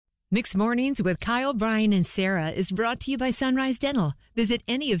Mixed Mornings with Kyle, Bryan, and Sarah is brought to you by Sunrise Dental. Visit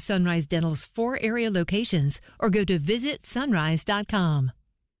any of Sunrise Dental's 4 area locations or go to visitsunrise.com.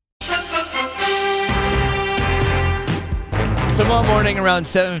 Tomorrow morning around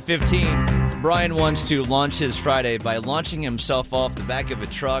 7:15, Bryan wants to launch his Friday by launching himself off the back of a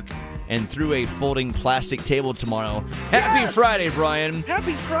truck and through a folding plastic table tomorrow. Happy Friday, Bryan.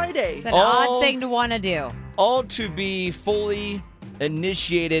 Happy Friday. It's an odd thing to want to do. All to be fully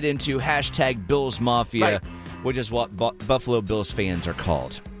initiated into hashtag Bills Mafia, Right. which is what Buffalo Bills fans are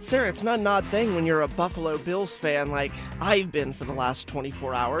called. Sarah, it's not an odd thing when you're a Buffalo Bills fan like I've been for the last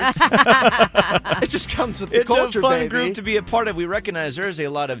 24 hours. It just comes with the culture, It's a fun baby. group to be a part of. We recognize there's a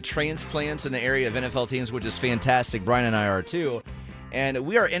lot of transplants in the area of NFL teams, which is fantastic. Bryan and I are too. And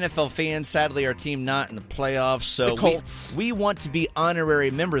we are NFL fans. Sadly, our team not in the playoffs. So The Colts. we want to be honorary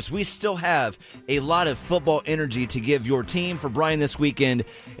members. We still have a lot of football energy to give your team. For Bryan this weekend,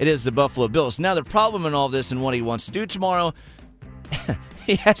 it is the Buffalo Bills. Now, the problem in all this and what he wants to do tomorrow,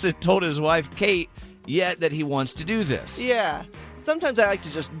 he hasn't told his wife, Kate, yet that he wants to do this. Yeah. Sometimes I like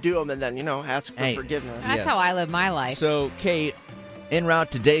to just do them and then, ask for forgiveness. That's Yes. how I live my life. So, Kate, en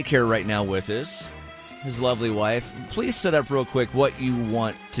route to daycare right now with us, his lovely wife. Please set up real quick what you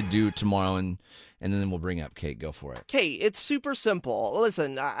want to do tomorrow, and then we'll bring up Kate. Go for it. Okay, it's super simple.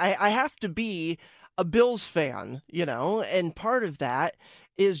 Listen, I have to be a Bills fan, and part of that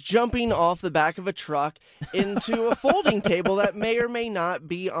is jumping off the back of a truck into a folding table that may or may not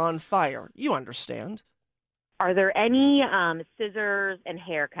be on fire. You understand? Are there any scissors and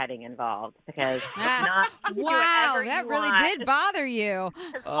hair cutting involved? Because if not, you can do Wow, whatever that you really want. did bother you.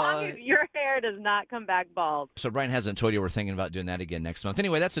 As long as your hair does not come back bald. So Bryan hasn't told you we're thinking about doing that again next month.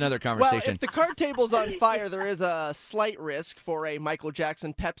 Anyway, that's another Well, conversation. if the card table's on fire, there is a slight risk for a Michael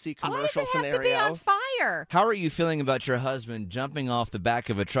Jackson Pepsi Why does commercial it have scenario. to be on fire? How are you feeling about your husband jumping off the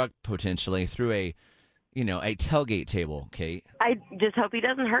back of a truck potentially through a tailgate table, Kate? I just hope he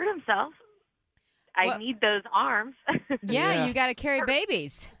doesn't hurt himself. I What? need those arms. Yeah, you got to carry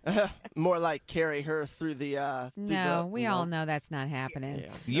babies. More like carry her through the. No, we all know that's not happening.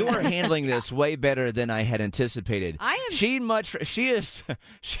 Yeah. You are handling this way better than I had anticipated. I am. She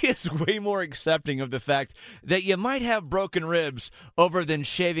is way more accepting of the fact that you might have broken ribs over than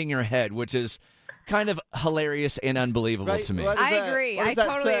shaving your head, which is kind of hilarious and unbelievable Right, to me. right. What I does that- agree. what I does that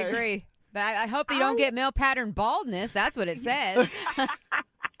totally say? agree. But I hope you don't get male pattern baldness. That's what it says.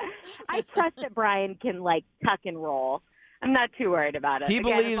 I trust that Bryan can, tuck and roll. I'm not too worried about it. He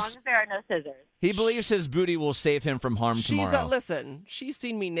Again, believes- as long as there are no scissors. He believes his booty will save him from harm tomorrow. Listen, she's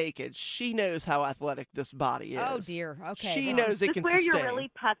seen me naked. She knows how athletic this body is. Oh, dear. Okay. She well. knows it Just can wear sustain. your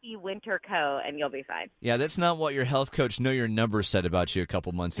really puffy winter coat and you'll be fine. Yeah, that's not what your health coach Know Your Number said about you a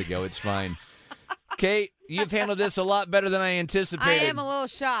couple months ago. It's fine. Kate, you've handled this a lot better than I I anticipated. am a little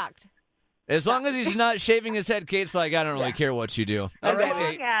shocked. As long as he's not shaving his head, Kate's like, I don't really care what you do. All right, As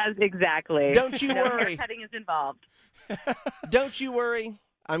long Kate. as, exactly. Don't you no worry. hair cutting is involved. Don't you worry.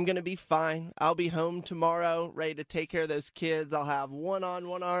 I'm going to be fine. I'll be home tomorrow, ready to take care of those kids. I'll have one on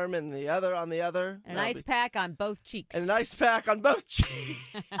one arm and the other on the other. An ice pack on both cheeks. And an ice pack on both cheeks.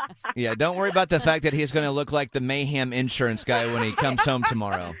 Yeah, don't worry about the fact that he's going to look like the Mayhem insurance guy when he comes home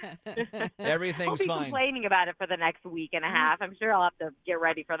tomorrow. I'll Everything's be fine. complaining about it for the next week and a half. I'm sure I'll have to get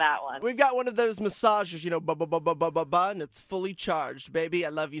ready for that one. We've got one of those massages, and it's fully charged, baby. I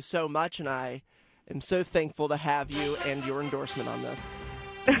love you so much, and I am so thankful to have you and your endorsement on this.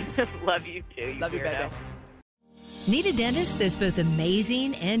 Love you too. Love you, weirdo. baby. Need a dentist that's both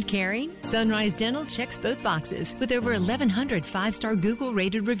amazing and caring? Sunrise Dental checks both boxes with over 1,100 five-star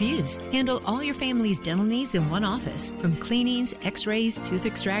Google-rated reviews. Handle all your family's dental needs in one office, from cleanings, x-rays, tooth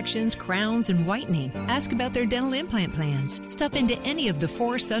extractions, crowns, and whitening. Ask about their dental implant plans. Stop into any of the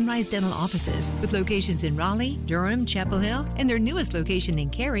 4 Sunrise Dental offices with locations in Raleigh, Durham, Chapel Hill, and their newest location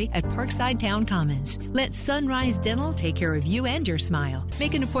in Cary at Parkside Town Commons. Let Sunrise Dental take care of you and your smile.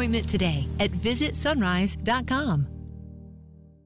 Make an appointment today at visitsunrise.com.